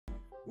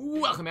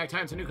Welcome back,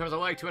 times and newcomers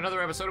alike, to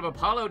another episode of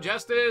Apollo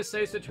Justice,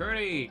 Ace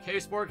Attorney.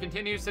 Case 4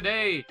 continues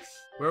today,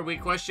 where we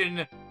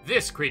question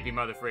this creepy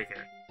motherfreaker.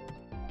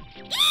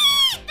 That's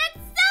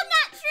so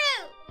not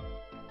true!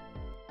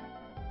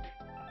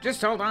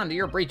 Just hold on to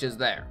your breeches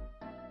there.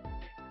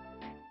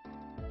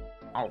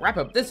 I'll wrap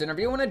up this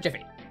interview in a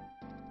jiffy.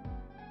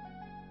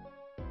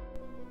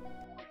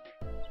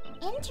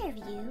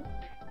 Interview?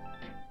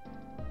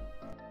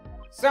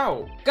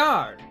 So,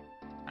 guard.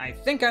 I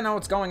think I know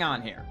what's going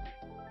on here.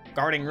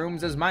 Guarding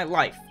rooms is my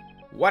life.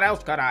 What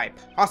else could I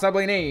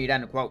possibly need,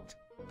 end quote.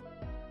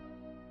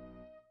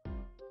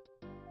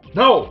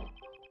 No!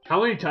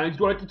 How many times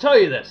do I have to tell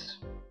you this?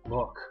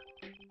 Look,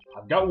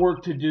 I've got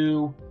work to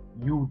do.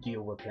 You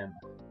deal with him.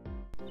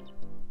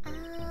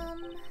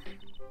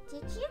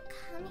 Did you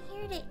come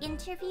here to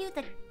interview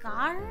the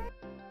guard?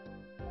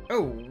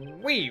 Oh,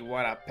 wee,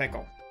 what a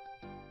pickle.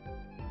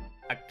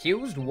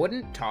 Accused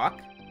wouldn't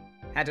talk.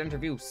 Had to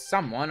interview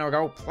someone or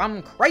go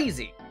plumb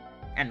crazy,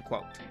 end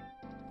quote.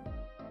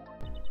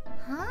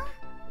 Huh?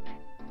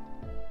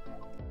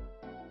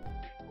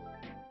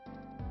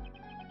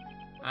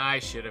 I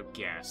should have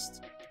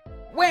guessed.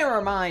 Where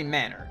are my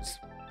manners?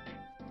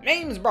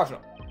 Name's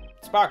Brushel.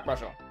 Spark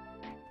Brushel.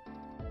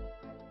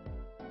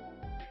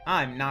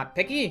 I'm not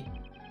picky.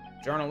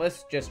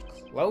 Journalist just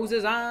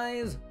closes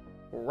eyes,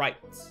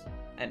 writes,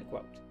 end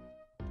quote.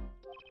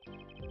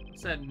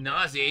 It's a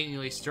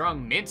nauseatingly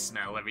strong mint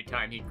smell every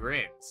time he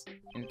grins.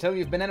 Until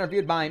you've been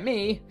interviewed by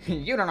me,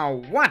 you don't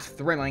know what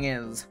thrilling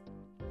is.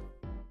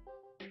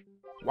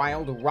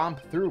 Wild romp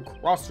through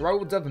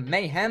crossroads of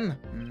mayhem,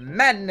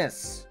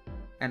 madness,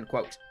 end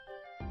quote.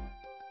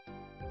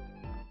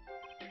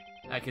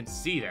 I can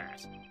see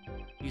that.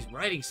 He's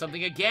writing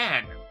something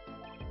again.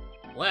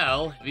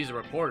 Well, if he's a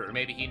reporter,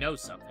 maybe he knows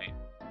something.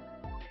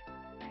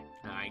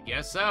 I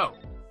guess so.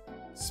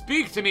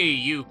 Speak to me,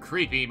 you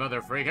creepy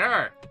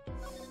motherfreaker!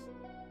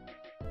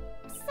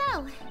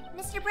 So,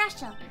 Mr.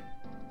 Brushel,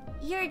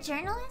 you're a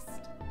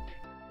journalist?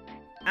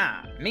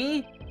 Ah,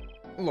 me?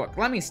 Look,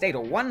 let me state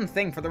one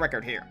thing for the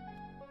record here.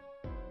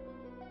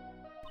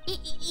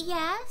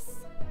 Yes?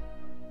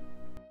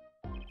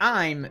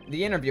 I'm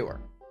the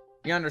interviewer.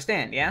 You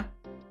understand, yeah?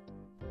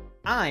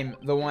 I'm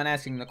the one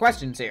asking the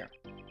questions here.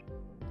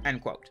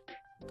 End quote.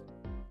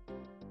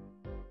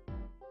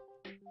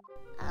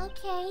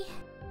 Okay.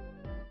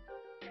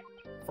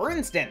 For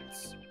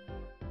instance,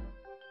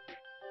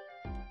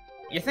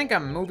 you think a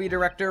movie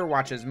director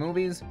watches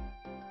movies?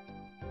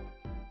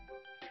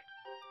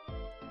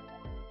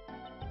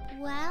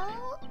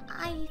 Well,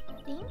 I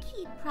think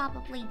he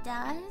probably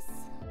does.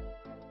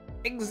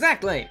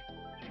 Exactly!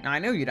 I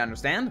knew you'd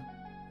understand.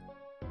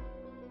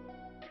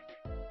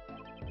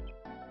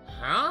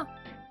 Huh?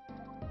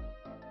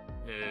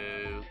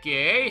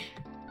 Okay.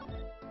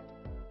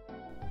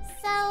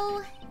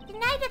 So, the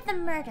night of the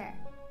murder,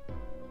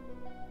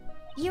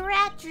 you were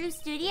at Drew's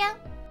studio?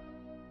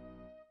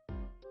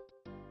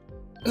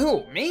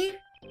 Who, me?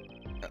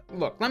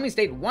 Look, let me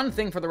state one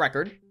thing for the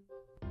record.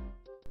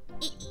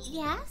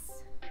 Yes?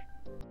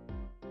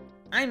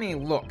 I may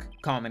look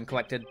calm and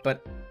collected,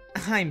 but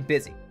I'm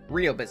busy.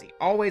 Real busy.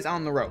 Always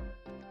on the road.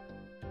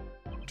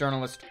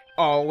 Journalist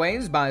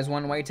always buys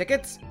one-way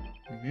tickets,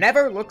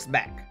 never looks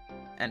back.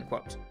 End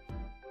quote.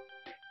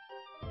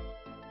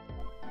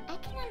 I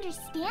can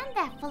understand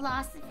that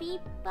philosophy,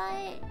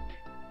 but...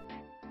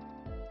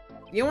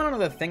 You want to know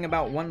the thing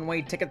about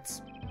one-way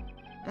tickets?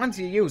 Once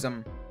you use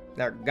them,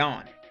 they're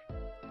gone.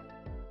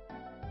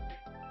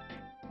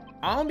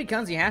 All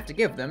because you have to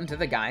give them to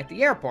the guy at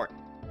the airport.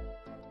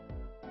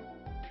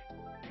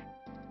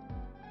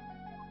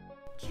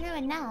 True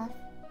enough.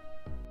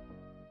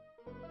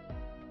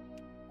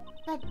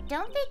 But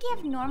don't they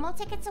give normal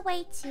tickets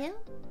away too?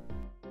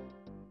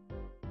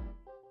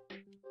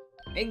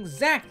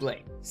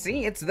 Exactly.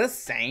 See, it's the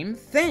same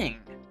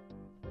thing.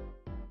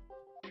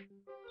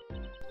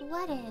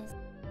 What is?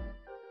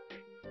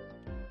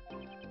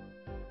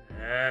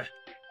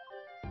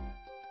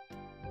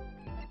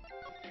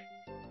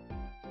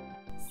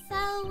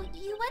 So,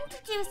 you went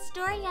to do a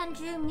story on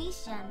Drew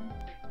Misham.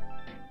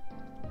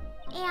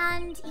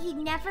 And he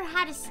never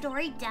had a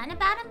story done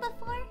about him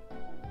before?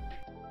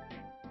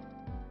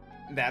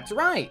 That's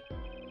right.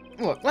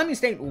 Look, let me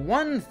state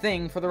one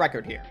thing for the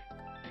record here.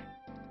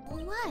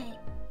 What?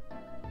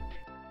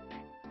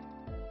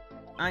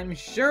 I'm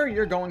sure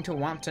you're going to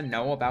want to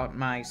know about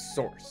my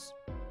source.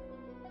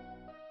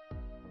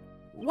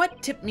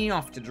 What tipped me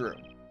off to Drew?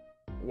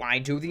 Why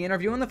do the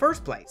interview in the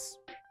first place?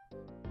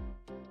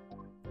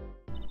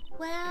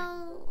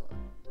 Well,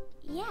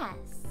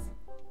 yes.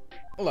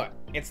 Look,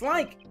 it's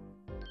like...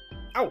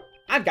 Oh,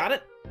 I've got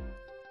it!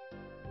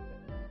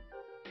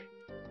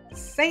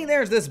 Say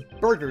there's this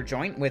burger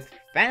joint with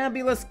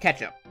fabulous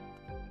ketchup.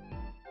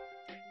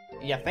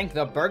 You think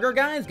the burger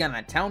guy's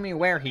gonna tell me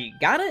where he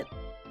got it?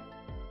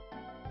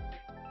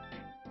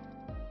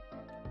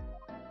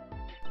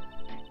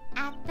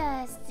 At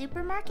the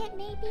supermarket,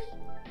 maybe?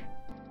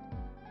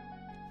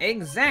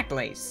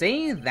 Exactly.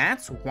 See,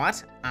 that's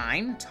what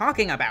I'm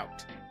talking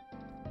about.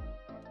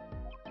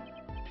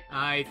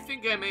 I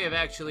think I may have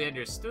actually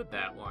understood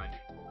that one.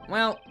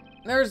 Well,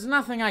 there's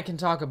nothing I can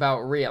talk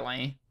about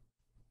really.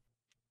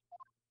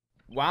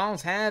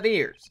 Walls have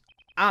ears,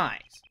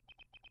 eyes,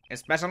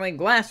 especially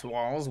glass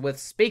walls with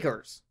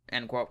speakers,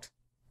 end quote.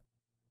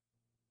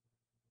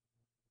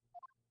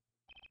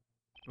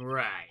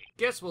 Right.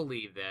 Guess we'll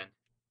leave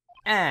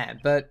then.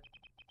 But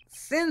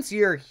since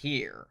you're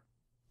here,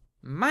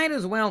 might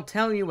as well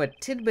tell you a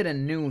tidbit of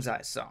news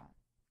I saw.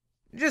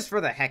 Just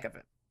for the heck of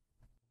it.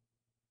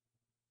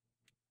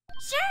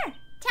 Sure,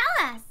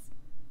 tell us.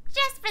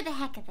 Just for the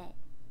heck of it.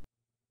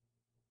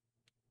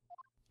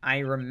 I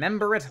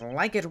remember it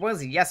like it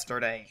was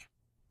yesterday.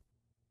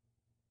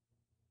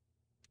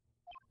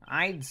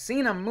 I'd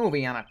seen a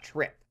movie on a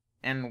trip,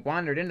 and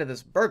wandered into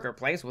this burger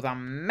place with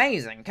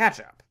amazing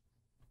ketchup,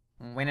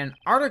 when an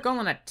article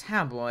in a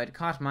tabloid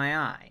caught my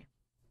eye.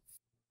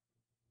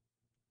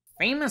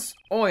 Famous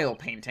oil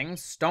painting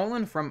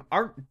stolen from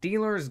art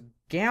dealer's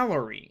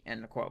gallery,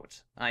 end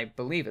quote. I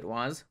believe it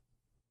was.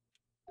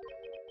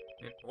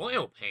 An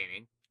oil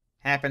painting?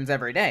 Happens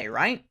every day,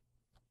 right?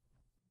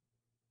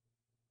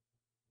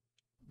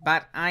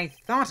 But I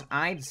thought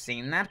I'd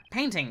seen that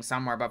painting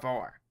somewhere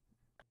before.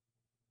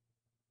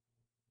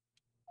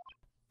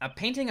 A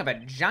painting of a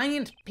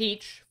giant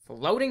peach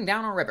floating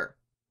down a river.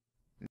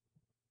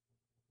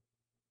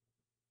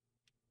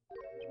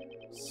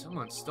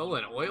 Someone stole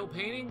an oil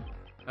painting?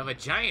 Of a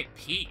giant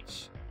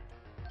peach?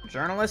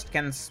 Journalist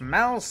can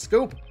smell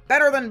scoop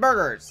better than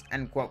burgers,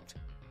 end quote.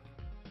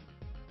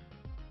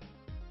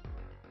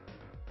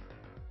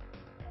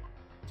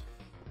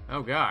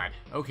 Oh god.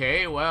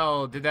 Okay,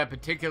 well, did that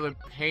particular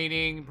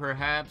painting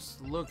perhaps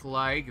look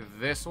like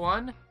this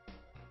one?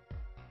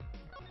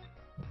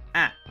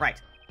 Ah, right.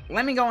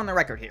 Let me go on the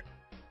record here.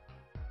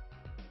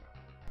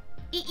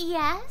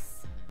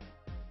 Yes?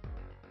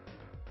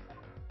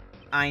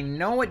 I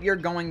know what you're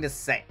going to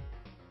say.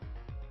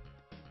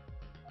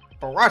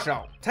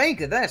 Brushel, take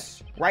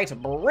this! Write a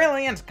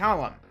brilliant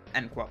column,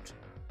 end quote.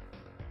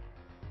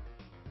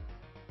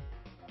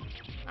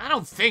 I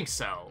don't think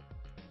so.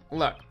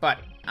 Look,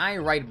 buddy, I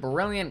write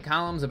brilliant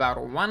columns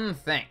about one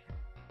thing,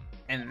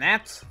 and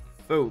that's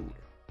food.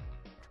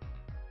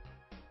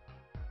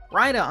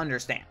 Try to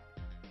understand.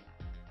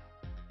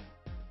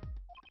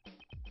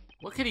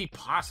 What could he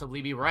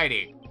possibly be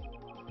writing?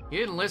 He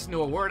didn't listen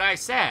to a word I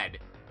said.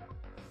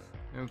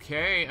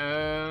 Okay,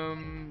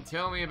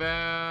 tell me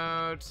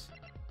about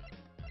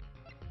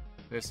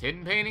this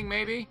hidden painting,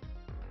 maybe?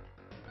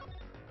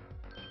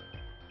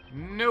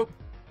 Nope.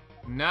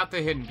 Not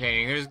the hidden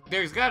painting.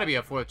 There's gotta be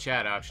a fourth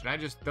chat option. I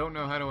just don't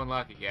know how to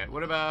unlock it yet.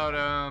 What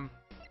about,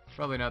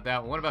 probably not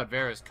that one. What about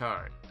Vera's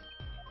card?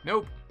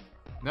 Nope.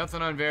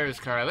 Nothing on Vera's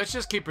card. Let's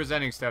just keep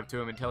presenting stuff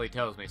to him until he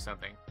tells me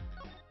something.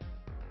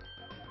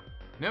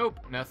 Nope.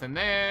 Nothing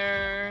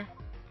there.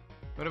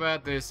 What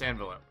about this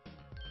envelope?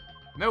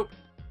 Nope.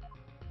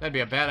 That'd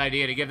be a bad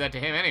idea to give that to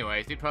him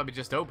anyways. He'd probably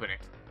just open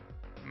it.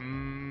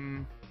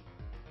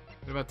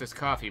 What about this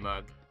coffee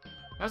mug?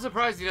 I'm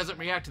surprised he doesn't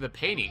react to the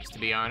paintings, to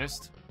be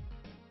honest.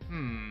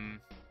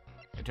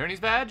 Attorney's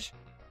badge?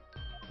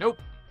 Nope.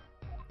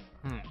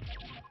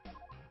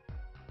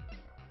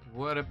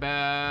 What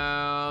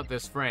about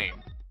this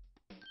frame?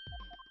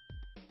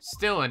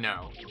 Still a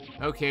no.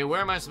 Okay,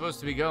 where am I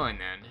supposed to be going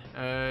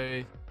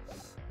then?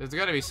 There's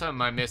gotta be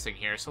something I'm missing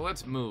here, so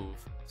let's move.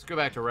 Let's go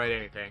back to write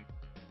anything.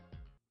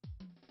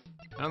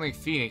 I don't think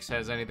Phoenix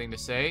has anything to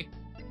say.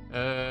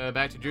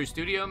 Back to Drew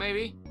Studio,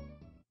 maybe?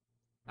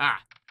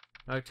 Ah,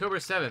 October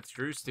 7th,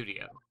 Drew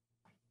Studio.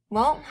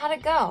 Well, how'd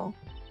it go?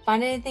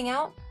 Find anything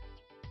out?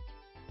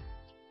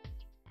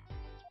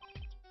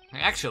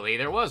 Actually,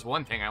 there was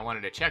one thing I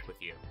wanted to check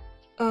with you.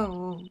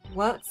 Oh,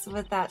 what's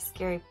with that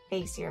scary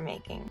face you're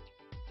making?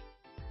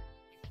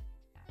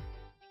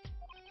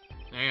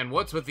 And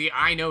what's with the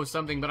I know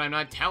something but I'm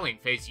not telling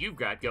face you've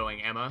got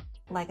going, Emma?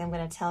 Like I'm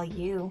gonna tell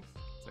you.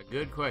 It's a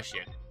good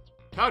question.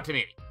 Talk to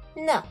me.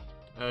 No,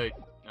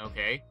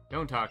 Okay.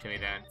 Don't talk to me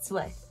then. that's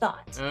what I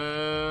thought.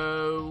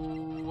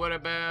 What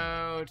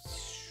about...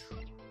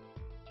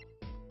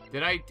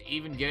 Did I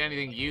even get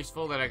anything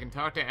useful that I can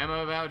talk to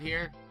Emma about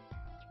here?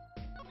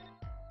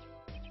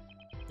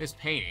 This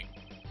painting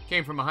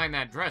came from behind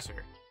that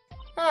dresser.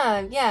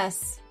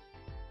 Yes.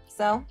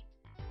 So?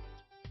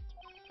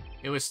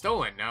 It was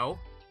stolen, no?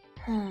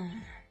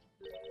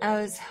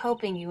 I was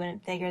hoping you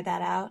wouldn't figure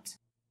that out.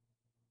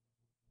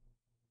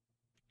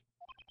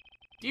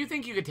 Do you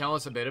think you could tell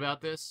us a bit about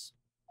this?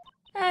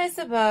 I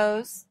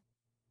suppose.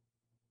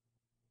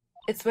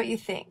 It's what you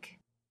think.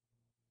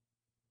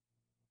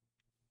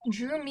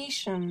 Drew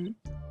Misham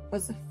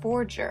was a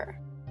forger.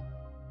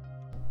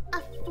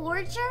 A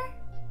forger?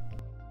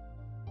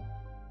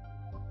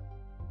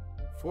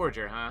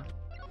 Forger, huh?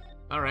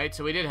 Alright,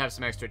 so we did have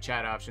some extra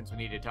chat options we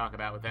need to talk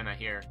about with Emma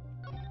here.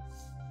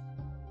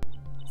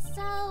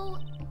 So,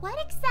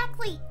 what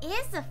exactly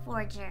is a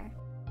forger?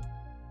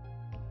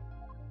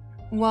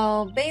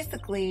 Well,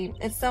 basically,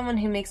 it's someone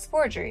who makes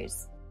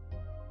forgeries.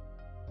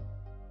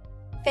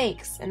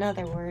 Fakes, in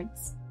other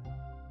words.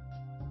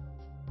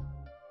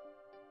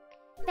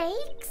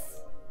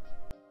 Fakes?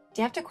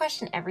 Do you have to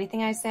question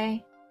everything I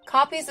say?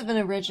 Copies of an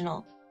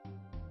original.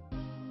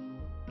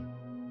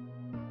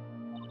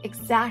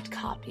 Exact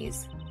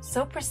copies.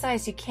 So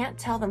precise you can't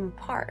tell them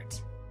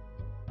apart.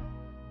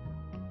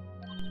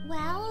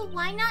 Well,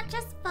 why not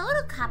just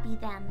photocopy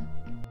them?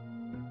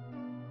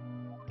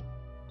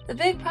 The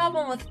big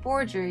problem with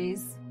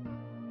forgeries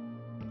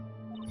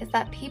is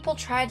that people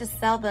try to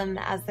sell them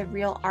as the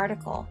real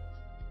article.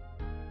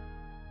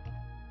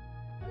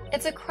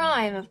 It's a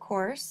crime, of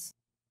course.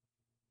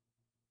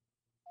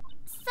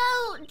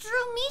 So,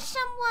 Drew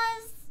Misham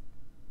was...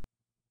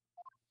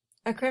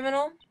 A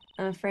criminal?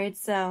 I'm afraid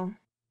so.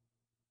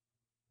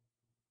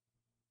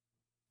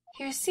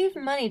 He received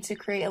money to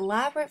create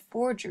elaborate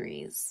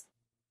forgeries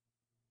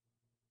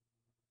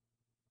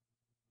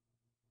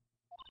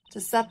to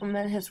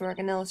supplement his work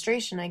in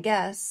illustration, I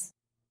guess.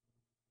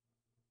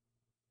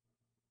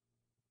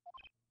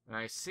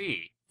 I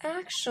see.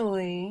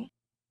 Actually,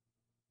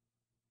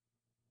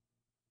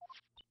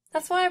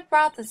 that's why I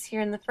brought this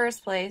here in the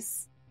first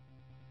place.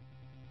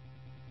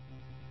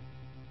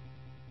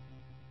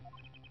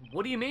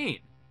 What do you mean?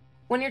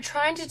 When you're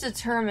trying to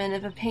determine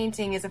if a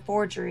painting is a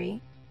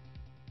forgery,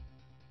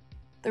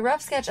 the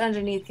rough sketch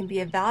underneath can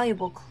be a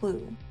valuable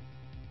clue.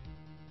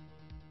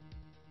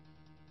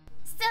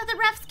 So the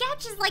rough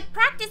sketch is like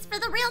practice for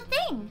the real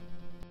thing.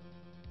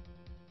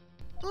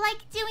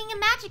 Like doing a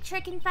magic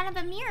trick in front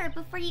of a mirror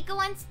before you go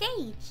on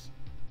stage.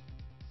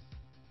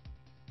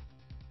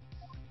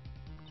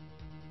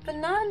 But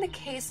not in the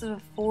case of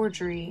a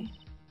forgery.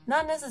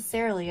 Not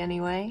necessarily,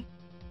 anyway.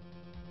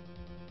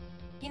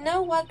 You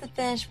know what the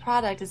finished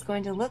product is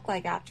going to look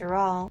like after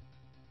all.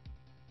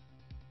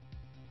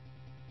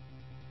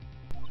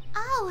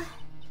 Oh,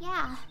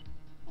 yeah.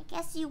 I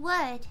guess you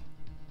would.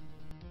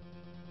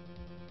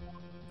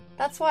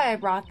 That's why I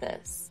brought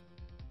this.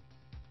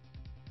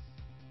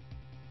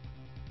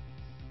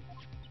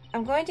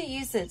 I'm going to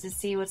use it to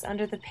see what's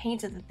under the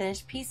paint of the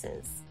finished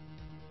pieces.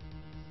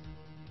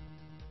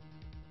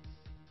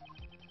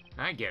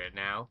 I get it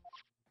now.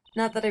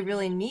 Not that I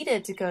really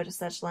needed to go to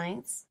such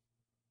lengths.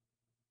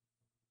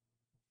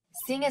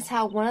 Seeing as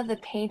how one of the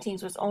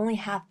paintings was only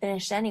half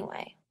finished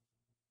anyway.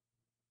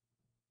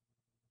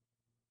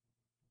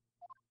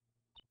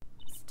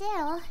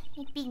 Still,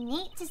 it'd be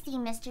neat to see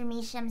Mr.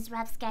 Misham's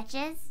rough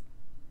sketches.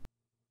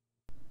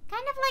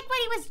 Kind of like what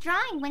he was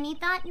drawing when he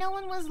thought no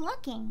one was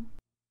looking.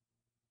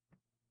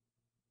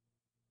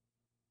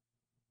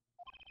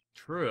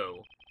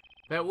 True.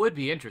 That would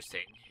be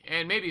interesting,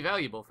 and maybe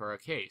valuable for our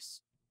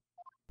case.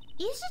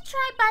 You should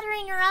try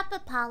buttering her up,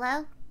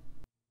 Apollo.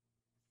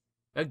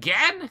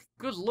 Again?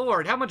 Good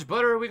lord, how much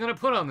butter are we gonna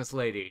put on this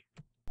lady?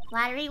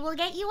 Flattery will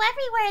get you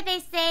everywhere, they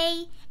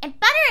say. And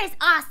butter is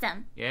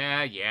awesome.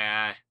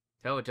 Yeah.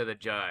 Tell it to the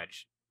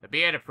judge. The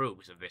beard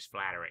approves of this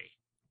flattery.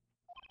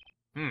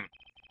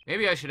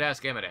 Maybe I should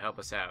ask Emma to help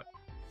us out.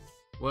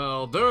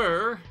 Well,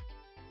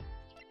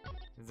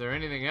 is there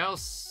anything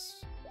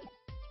else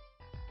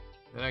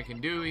that I can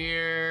do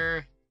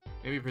here?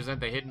 Maybe present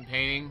the hidden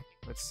painting?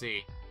 Let's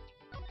see.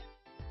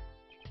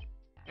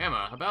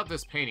 Emma, about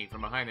this painting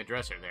from behind the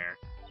dresser there.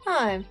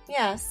 Hi,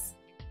 yes.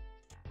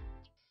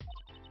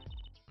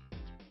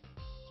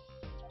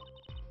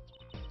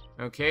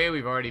 Okay,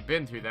 we've already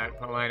been through that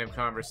line of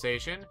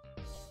conversation.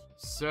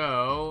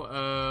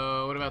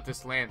 So, what about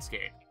this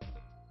landscape?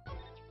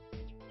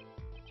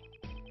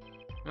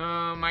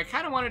 I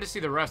kind of wanted to see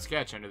the rough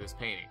sketch under this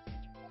painting.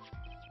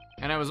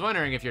 And I was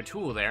wondering if your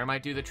tool there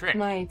might do the trick.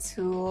 My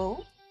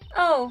tool?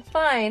 Oh,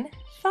 fine.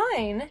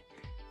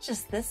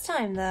 Just this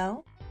time,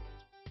 though.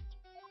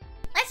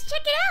 Let's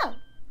check it out.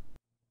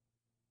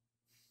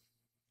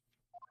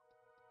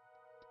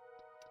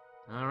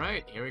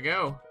 Alright, here we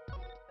go.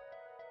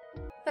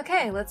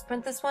 Okay, let's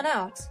print this one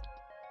out.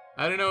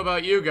 I don't know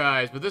about you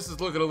guys, but this is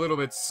looking a little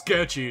bit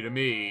sketchy to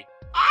me.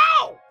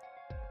 Ow!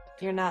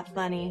 You're not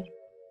funny.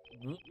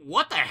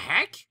 What the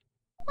heck?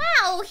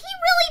 Wow, he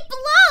really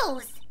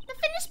blows. The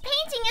finished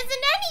painting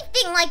isn't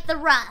anything like the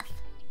rough.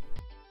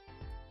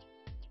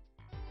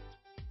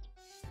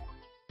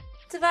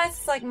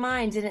 Devices like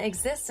mine didn't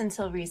exist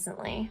until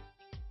recently.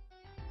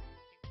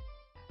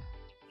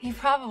 He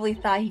probably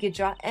thought he could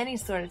draw any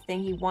sort of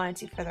thing he wanted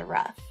to for the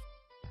rough.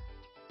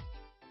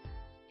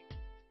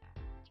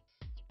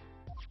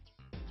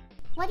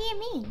 What do you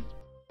mean?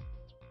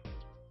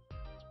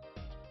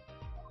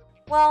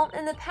 Well,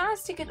 in the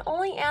past you could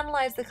only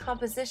analyze the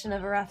composition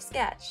of a rough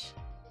sketch.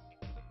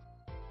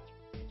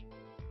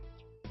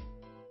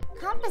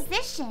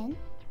 Composition?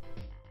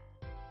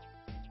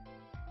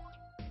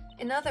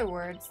 In other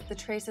words, the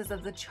traces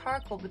of the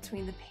charcoal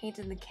between the paint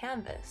and the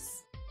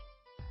canvas.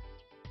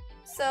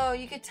 So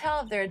you could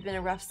tell if there had been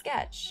a rough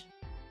sketch.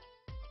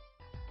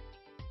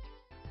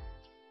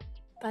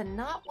 But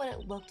not what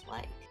it looked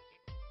like.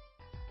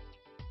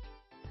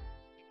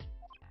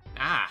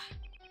 Ah,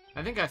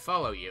 I think I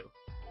follow you.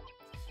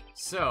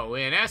 So,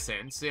 in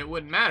essence, it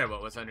wouldn't matter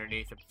what was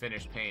underneath the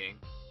finished painting.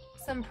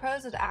 Some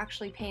pros would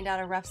actually paint out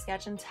a rough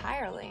sketch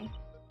entirely.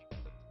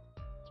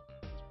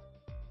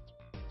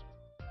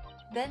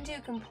 Then do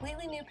a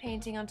completely new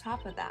painting on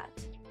top of that.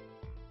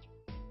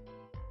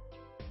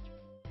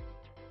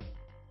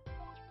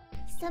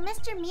 So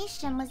Mr.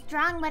 Misham was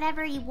drawing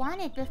whatever he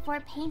wanted before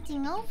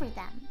painting over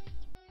them.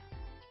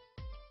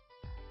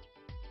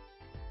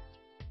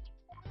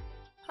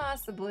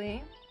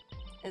 Possibly.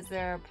 Is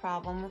there a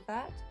problem with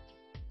that?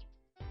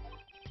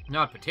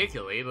 Not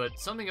particularly, but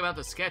something about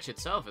the sketch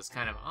itself is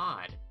kind of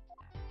odd.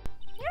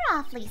 You're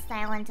awfully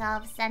silent all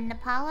of a sudden,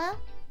 Apollo.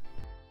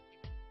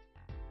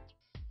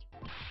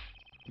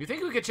 You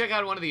think we could check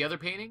out one of the other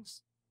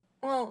paintings?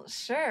 Well,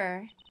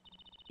 sure.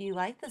 You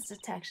like this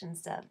detection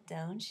stuff,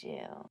 don't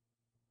you?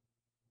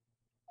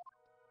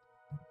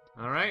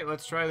 Alright,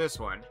 let's try this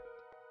one.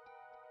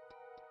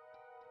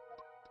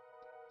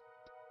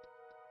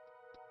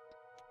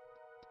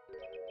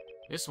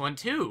 This one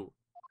too.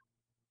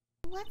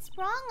 What's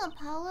wrong,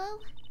 Apollo?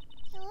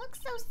 You look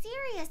so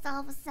serious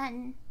all of a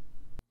sudden.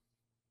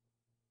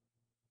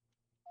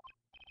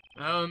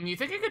 You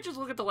think I could just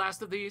look at the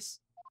last of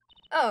these?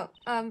 Oh,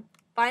 fine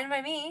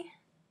by me.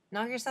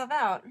 Knock yourself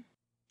out.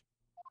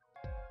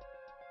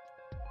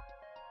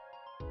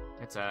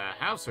 It's a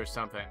house or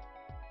something.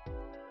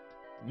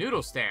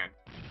 Noodle stand.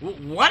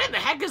 What in the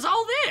heck is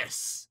all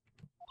this?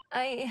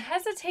 I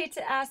hesitate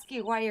to ask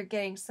you why you're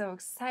getting so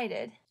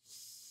excited.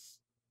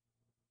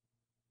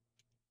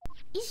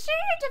 You sure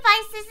your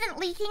device isn't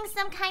leaking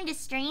some kind of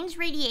strange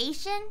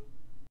radiation?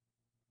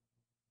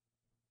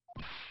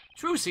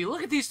 Trucy,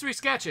 look at these 3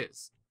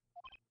 sketches.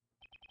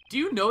 Do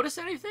you notice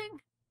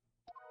anything?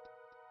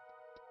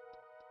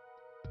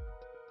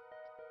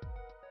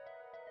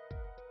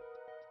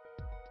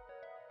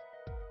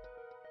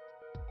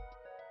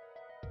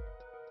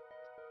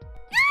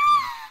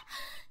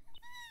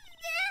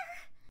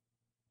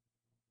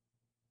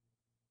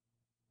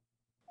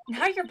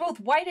 Now you're both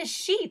white as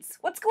sheets.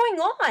 What's going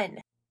on?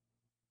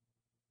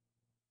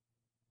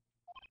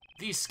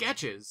 These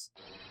sketches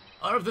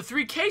are of the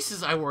 3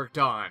 cases I worked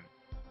on.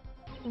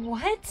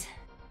 What?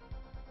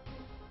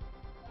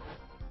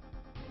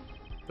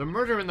 The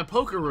murder in the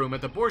poker room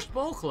at the Borscht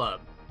Bowl Club.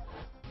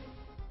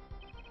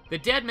 The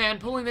dead man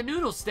pulling the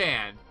noodle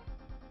stand.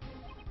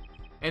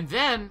 And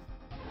then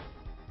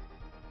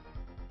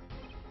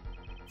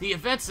the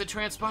events that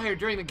transpired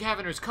during the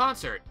Governor's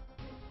concert.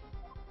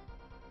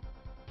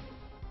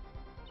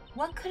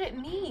 What could it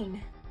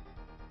mean?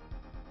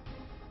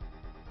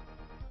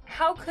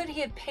 How could he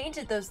have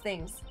painted those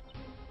things?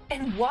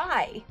 And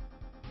why?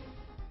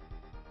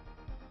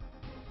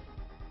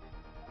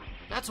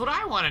 That's what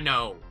I want to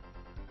know.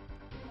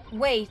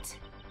 Wait,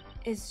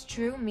 is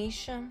Drew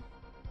Misham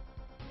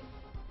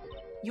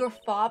your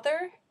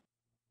father?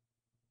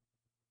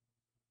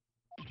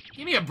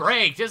 Give me a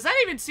break. Does that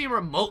even seem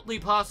remotely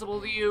possible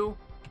to you?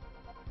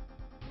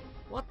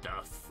 What the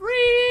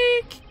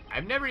freak?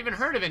 I've never even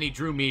heard of any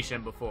Drew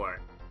Misham before.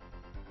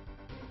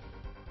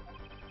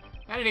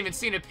 I hadn't even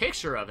seen a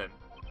picture of him.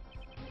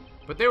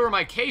 But they were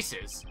my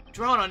cases,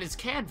 drawn on his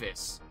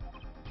canvas.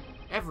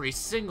 Every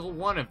single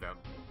one of them.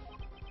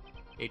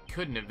 It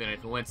couldn't have been a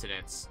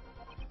coincidence.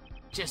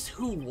 Just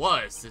who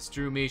was this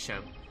Drew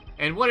Misham?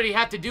 And what did he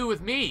have to do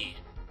with me?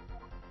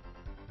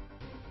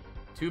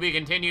 To be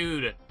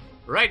continued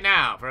right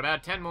now for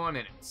about 10 more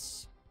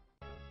minutes.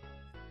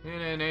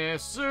 NNA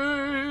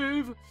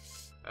save!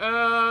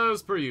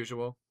 As per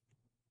usual.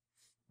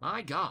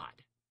 My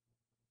God.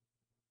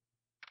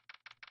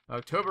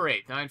 October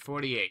 8th,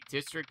 9:48,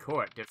 District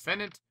Court,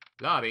 Defendant,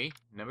 Lobby,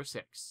 number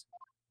 6.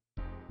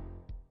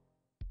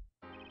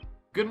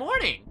 Good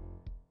morning!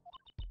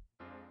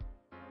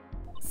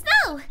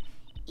 So,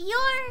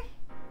 you're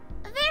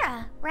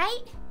Vera,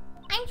 right?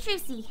 I'm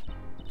Trucy.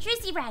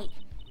 Trucy Wright.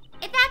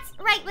 That's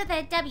Wright with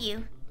a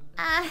W.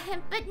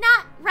 But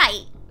not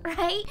Wright,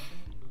 right?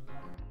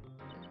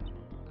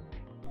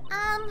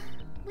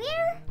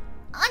 We're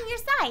on your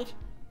side.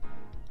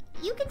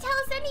 You can tell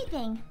us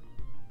anything.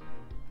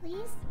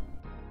 Please?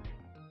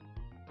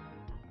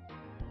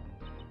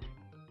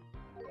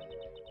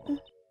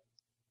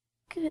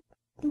 Good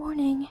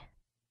morning.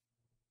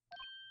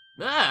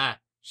 Ah!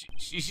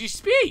 She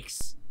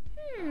speaks!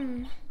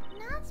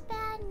 Not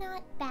bad,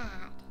 not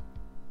bad.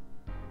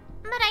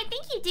 But I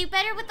think you do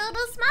better with a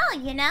little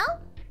smile, you know?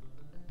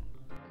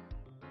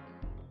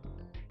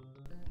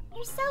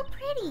 You're so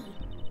pretty.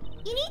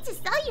 You need to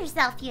sell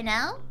yourself, you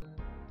know?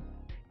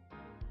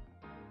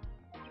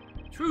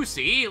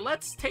 Trucy,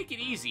 let's take it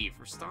easy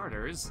for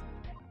starters.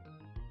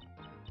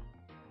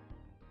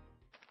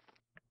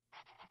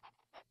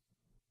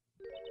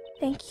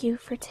 Thank you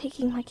for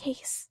taking my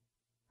case.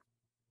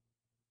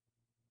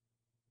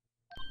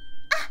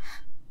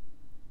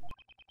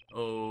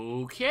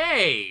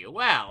 Okay,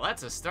 well,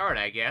 that's a start,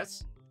 I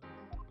guess.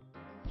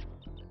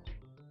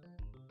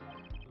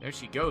 There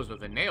she goes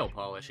with the nail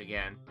polish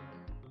again.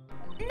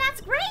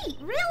 That's great,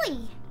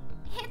 really.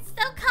 It's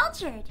so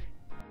cultured.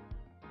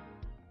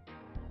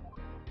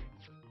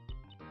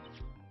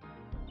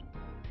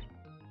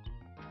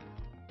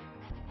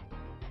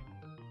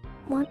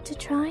 Want to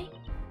try?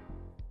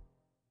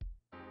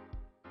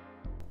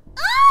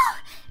 Oh,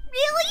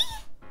 really?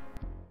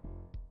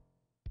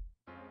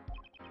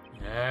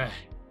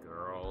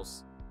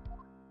 Girls.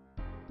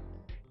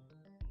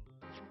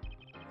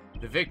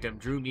 The victim,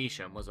 Drew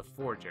Misham, was a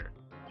forger.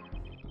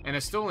 And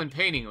a stolen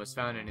painting was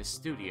found in his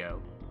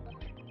studio.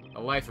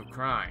 A life of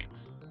crime,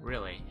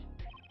 really.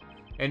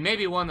 And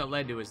maybe one that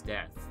led to his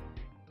death.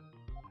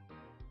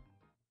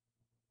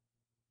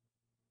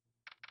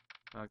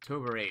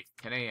 October 8th,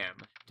 10 a.m.,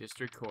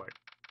 District Court.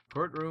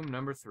 Courtroom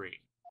number 3.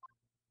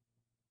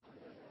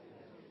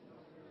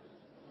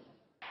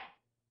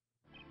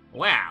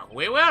 Well,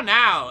 we will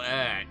now,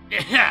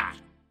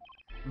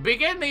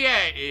 begin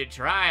the,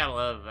 trial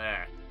of,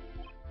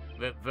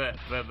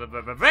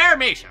 Vera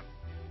Misham.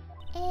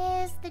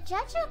 Is the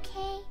judge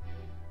okay?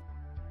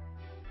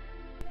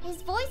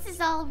 His voice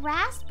is all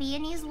raspy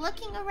and he's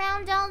looking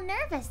around all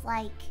nervous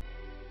like.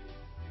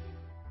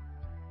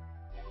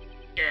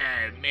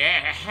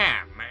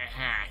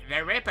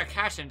 The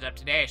repercussions of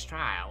today's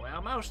trial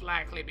will most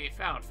likely be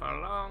felt for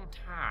a long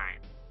time,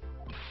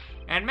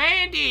 and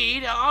may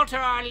indeed alter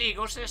our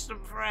legal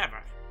system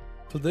forever.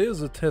 Today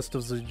is a test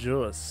of the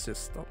juris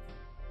system,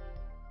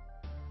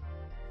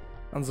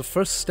 and the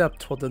first step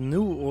toward a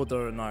new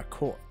order in our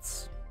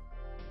courts.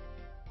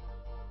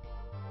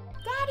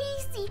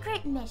 Daddy's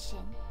secret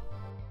mission.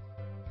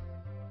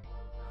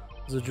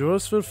 The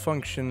jurors will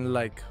function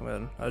like,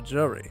 well, a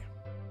jury.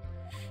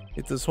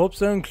 It is hoped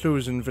their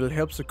inclusion will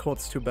help the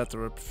courts to better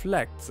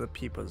reflect the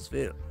people's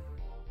will.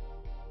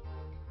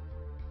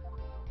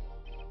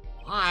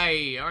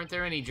 Why aren't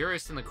there any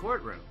jurists in the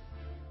courtroom?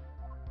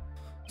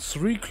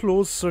 3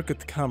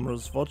 closed-circuit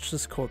cameras watch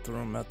this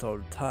courtroom at all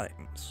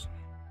times.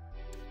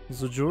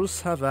 The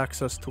jurors have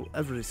access to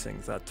everything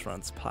that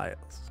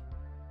transpires.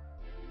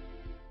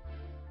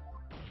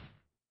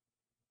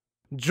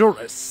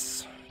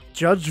 Jurists,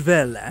 Judge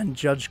Vell and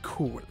Judge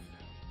Cool.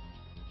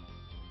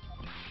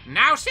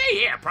 Now see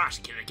here,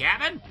 Prosecutor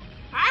Gavin.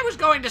 I was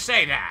going to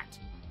say that.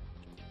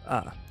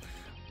 Ah,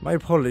 my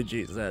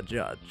apologies there,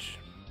 Judge.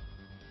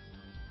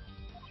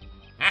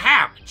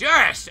 Ahem,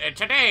 jurists,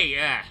 today,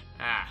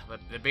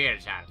 the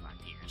beard's out of my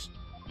ears.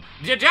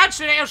 The judge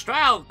today's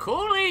trial,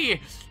 coolly,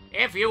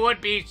 if you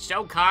would be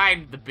so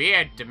kind, the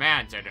beard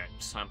demands it or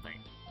something.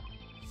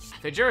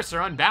 The jurists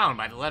are unbound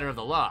by the letter of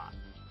the law.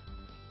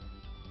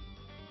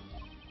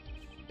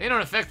 They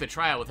don't affect the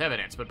trial with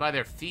evidence, but by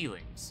their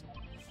feelings.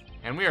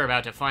 And we're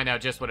about to find out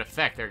just what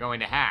effect they're going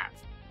to have.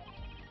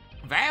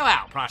 Very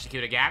well,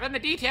 Prosecutor Gavin, the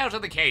details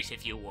of the case,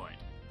 if you would.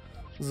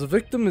 The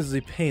victim is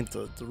the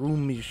painter, Drew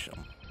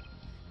Misham.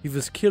 He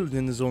was killed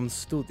in his own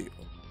studio.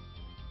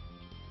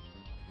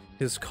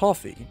 His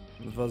coffee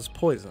was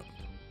poisoned.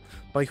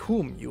 By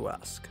whom, you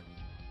ask?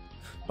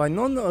 By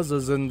none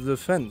other than the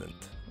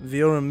defendant,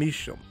 Vera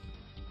Misham.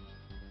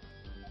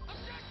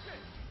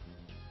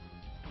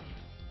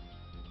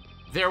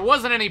 There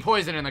wasn't any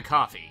poison in the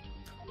coffee.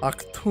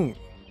 Achtung.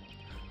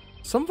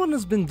 Someone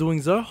has been doing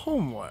their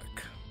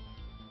homework.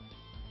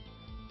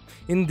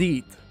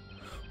 Indeed,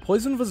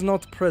 poison was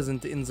not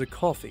present in the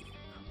coffee,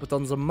 but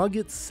on the mug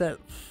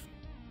itself.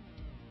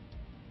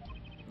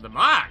 The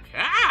mug?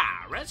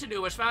 Ah, residue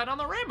was found on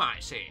the rim, I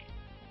see.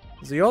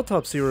 The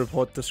autopsy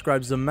report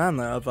describes the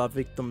manner of our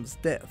victim's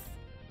death.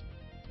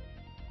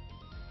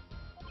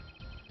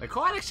 The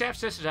court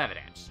accepts this as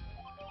evidence.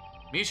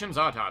 Misham's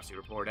autopsy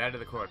report added to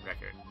the court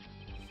record.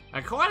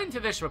 According to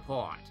this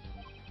report,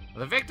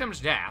 the victim's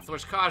death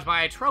was caused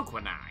by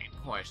troquinine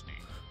poisoning.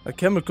 A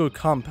chemical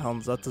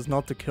compound that does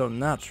not occur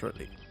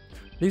naturally.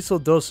 Lethal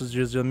dosage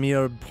is a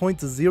mere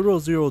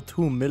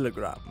 0.002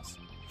 milligrams.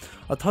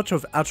 A touch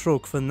of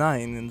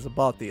atroquinine in the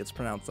body, it's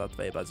pronounced that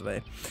way by the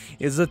way,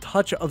 is a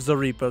touch of the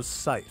Reaper's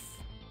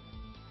scythe.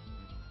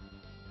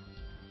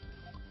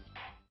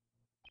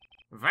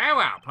 Very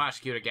well,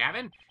 Prosecutor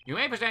Gavin. You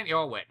may present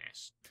your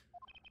witness.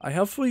 I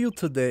have for you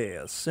today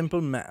a simple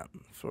man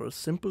for a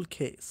simple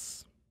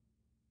case.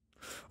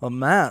 A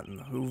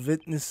man who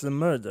witnessed the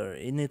murder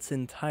in its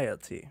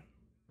entirety.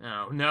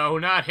 Oh, no,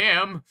 not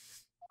him.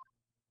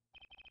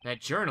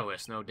 That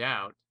journalist, no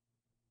doubt.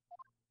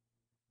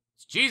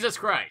 It's Jesus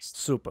Christ.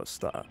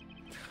 Superstar.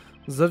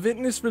 The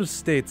witness will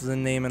state the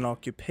name and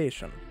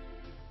occupation.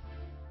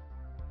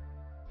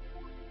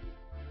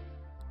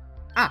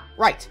 Ah,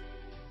 right.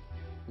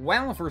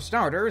 Well, for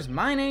starters,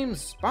 my name's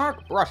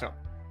Spark Brushel.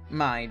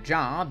 My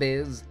job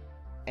is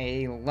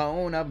a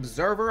lone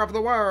observer of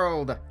the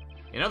world.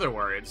 In other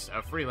words,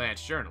 a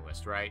freelance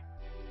journalist, right?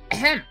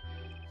 Ahem.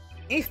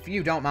 If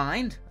you don't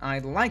mind,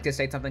 I'd like to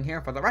state something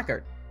here for the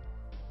record.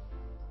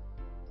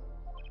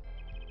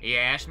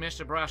 Yes,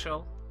 Mr.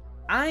 Brushel?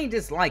 I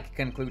dislike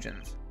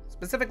conclusions,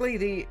 specifically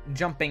the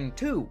jumping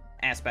to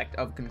aspect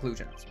of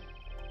conclusions.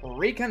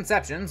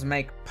 Reconceptions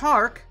make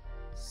park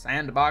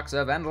sandbox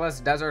of endless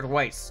desert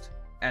waste.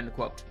 End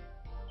quote.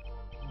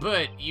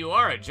 But you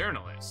are a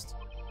journalist.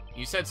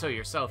 You said so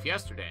yourself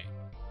yesterday.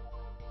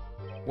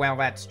 Well,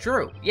 that's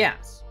true,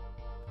 yes.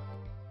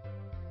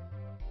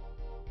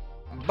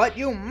 But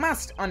you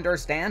must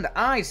understand,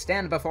 I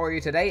stand before you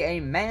today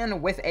a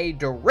man with a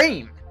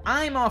dream.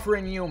 I'm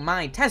offering you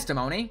my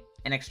testimony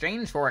in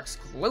exchange for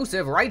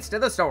exclusive rights to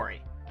the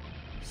story.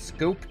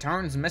 Scoop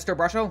turns Mr.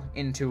 Brushel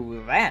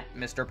into that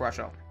Mr.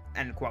 Brushel.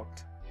 End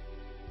quote.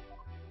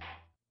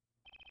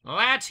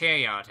 Let's hear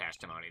your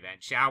testimony then,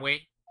 shall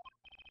we?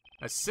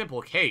 A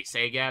simple case,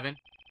 eh, Gavin?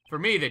 For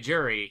me, the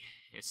jury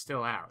is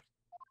still out.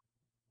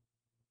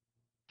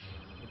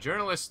 The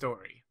journalist's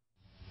story.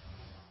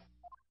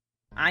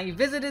 I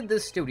visited the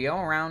studio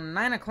around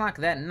 9 o'clock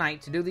that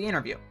night to do the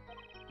interview.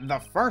 The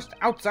first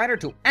outsider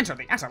to enter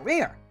the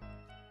atelier.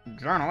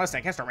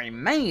 Journalistic history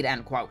made,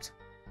 end quote.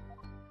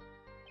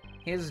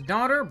 His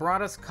daughter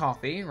brought us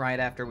coffee right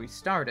after we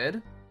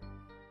started.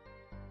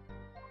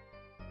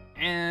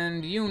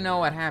 And you know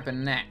what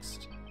happened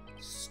next.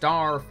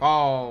 Star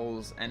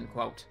falls, end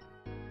quote.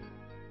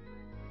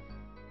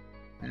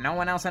 No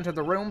one else entered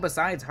the room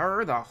besides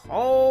her the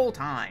whole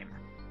time.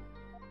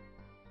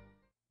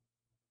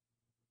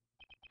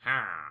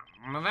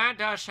 That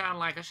does sound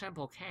like a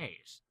simple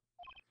case.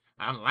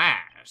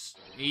 Unless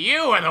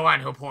you were the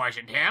one who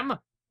poisoned him.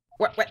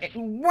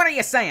 What are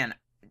you saying?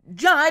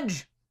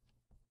 Judge?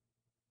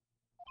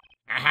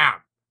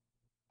 Ahem.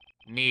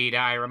 Need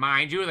I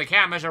remind you the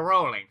cameras are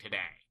rolling today?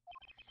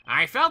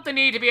 I felt the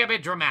need to be a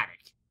bit dramatic.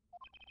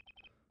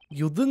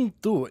 You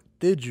didn't do it,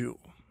 did you?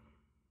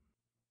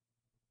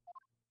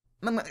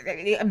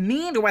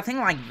 Me do a thing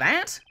like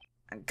that?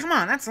 Come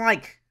on, that's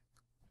like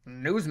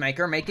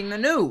newsmaker making the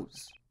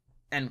news,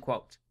 end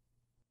quote.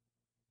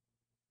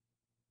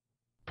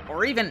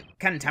 Or even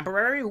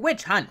contemporary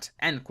witch hunt,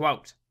 end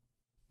quote.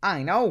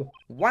 I know,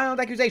 wild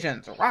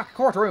accusations, rock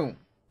courtroom,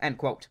 end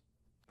quote.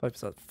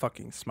 Wipes that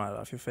fucking smile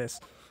off your face.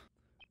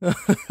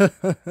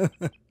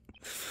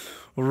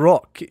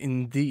 Rock,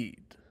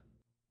 indeed.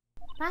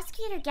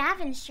 Prosecutor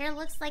Gavin sure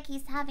looks like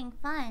he's having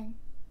fun.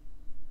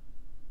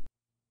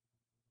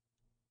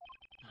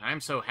 I'm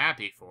so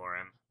happy for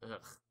him.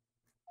 Ugh.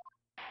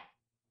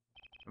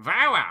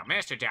 Very well,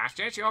 Mr.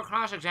 Justice, your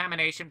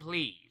cross-examination,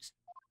 please.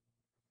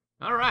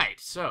 Alright,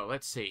 so,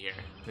 let's see here.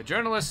 The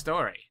journalist's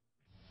story.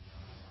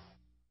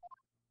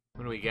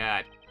 What do we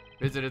got?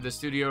 Visited the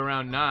studio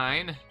around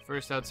 9.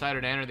 First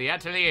outsider to enter the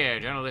atelier.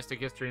 Journalistic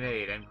history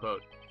made, end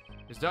quote.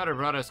 His daughter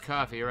brought us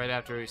coffee right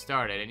after we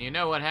started. And you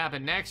know what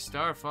happened next?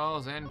 Star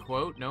falls, end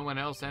quote. No one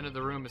else entered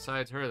the room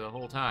besides her the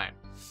whole time.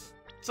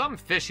 Something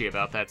fishy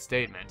about that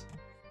statement.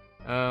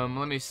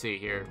 Let me see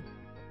here.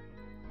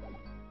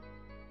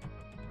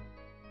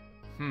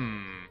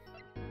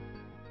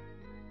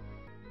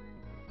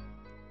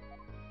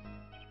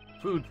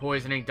 Food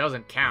poisoning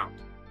doesn't count.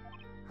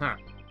 Huh.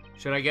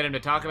 Should I get him to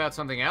talk about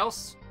something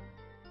else?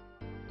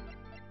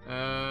 What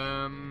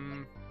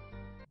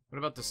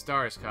about the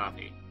Stars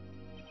coffee?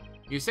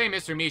 You say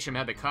Mr. Misham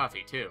had the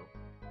coffee, too.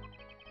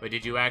 But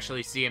did you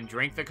actually see him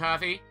drink the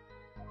coffee?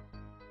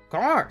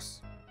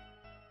 Course.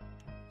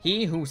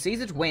 He who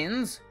sees it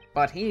wins,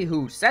 but he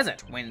who says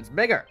it wins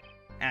bigger,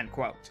 end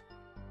quote.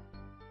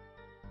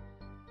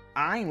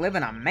 I live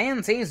in a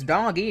man sees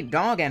dog eat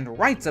dog and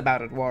writes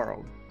about it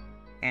world.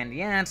 And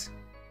yet...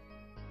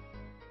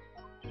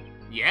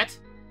 Yet?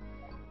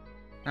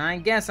 I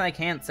guess I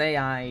can't say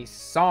I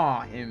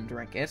saw him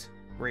drink it,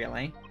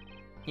 really.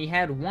 He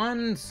had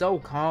one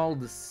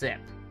so-called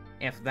sip,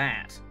 if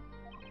that.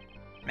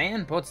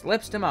 Man puts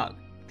lips to mug.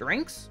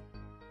 Drinks?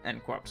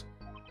 End quote.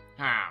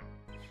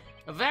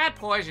 That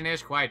poison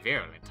is quite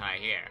virulent, I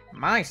hear.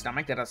 My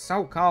stomach did a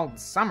so-called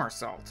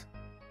somersault.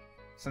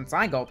 Since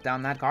I gulped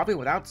down that coffee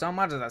without so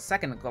much as a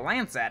second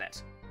glance at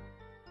it.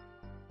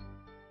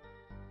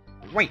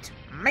 Wait,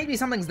 maybe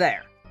something's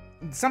there.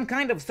 Some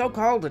kind of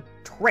so-called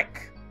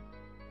trick.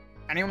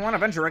 Anyone want to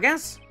venture a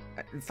guess?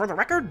 For the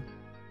record?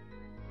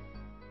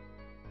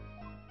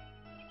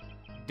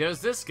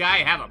 Does this guy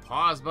have a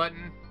pause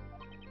button?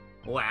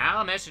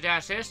 Well, Mr.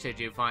 Justice, did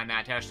you find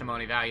that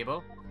testimony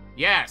valuable?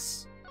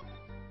 Yes.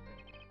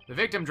 The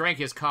victim drank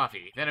his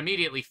coffee, then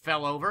immediately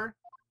fell over?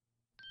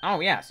 Oh,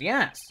 yes.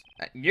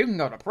 You can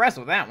go to press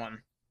with that one.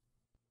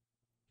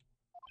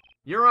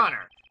 Your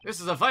Honor, this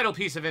is a vital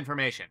piece of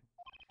information.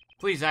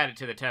 Please add it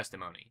to the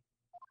testimony.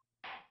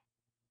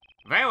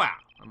 Very well.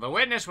 The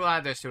witness will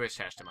add this to his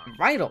testimony.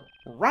 Vital.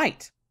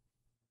 Right.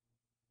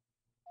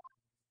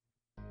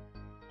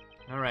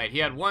 Alright, he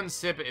had one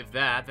sip, if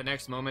that. The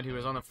next moment, he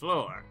was on the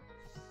floor.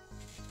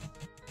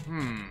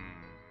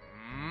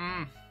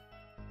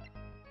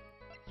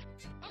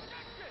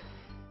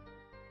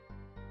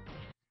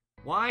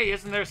 Why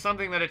isn't there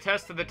something that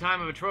attests to the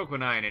time of a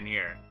troquinine in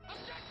here?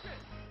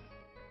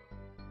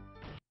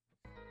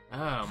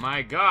 Oh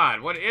my god,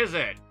 what is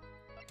it?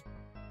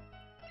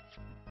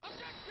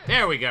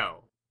 There we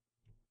go.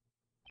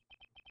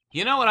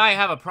 You know what I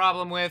have a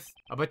problem with?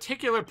 A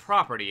particular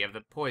property of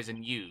the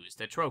poison used,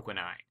 the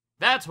troquinine.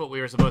 That's what we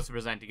were supposed to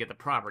present to get the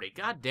property.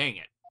 God dang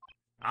it.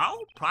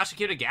 Oh,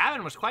 Prosecutor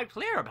Gavin was quite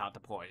clear about the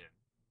poison.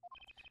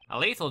 A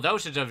lethal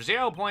dosage of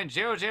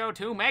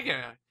 0.002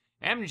 mega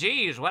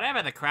mgs,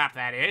 whatever the crap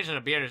that is, it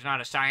appears not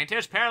a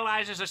scientist,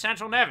 paralyzes the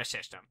central nervous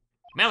system.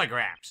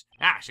 Milligrams.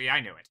 Ah, see, I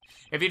knew it.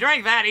 If you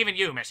drank that, even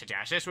you, Mr.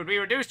 Justice, would be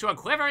reduced to a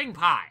quivering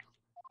pile.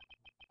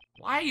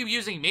 Why are you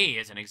using me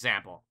as an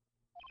example?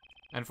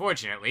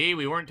 Unfortunately,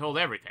 we weren't told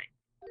everything.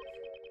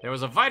 There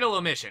was a vital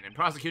omission in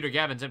Prosecutor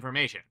Gavin's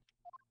information.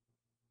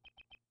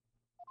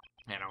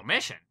 An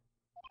omission?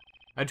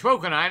 A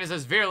troquinine is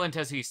as virulent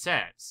as he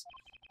says.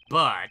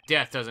 But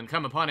death doesn't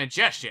come upon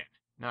ingestion.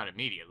 Not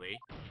immediately.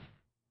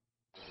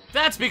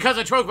 That's because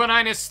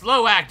atroquinine is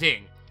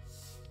slow-acting.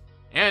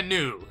 And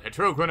new,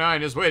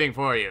 atroquinine is waiting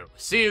for you.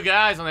 See you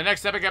guys on the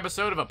next epic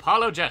episode of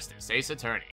Apollo Justice, Ace Attorney.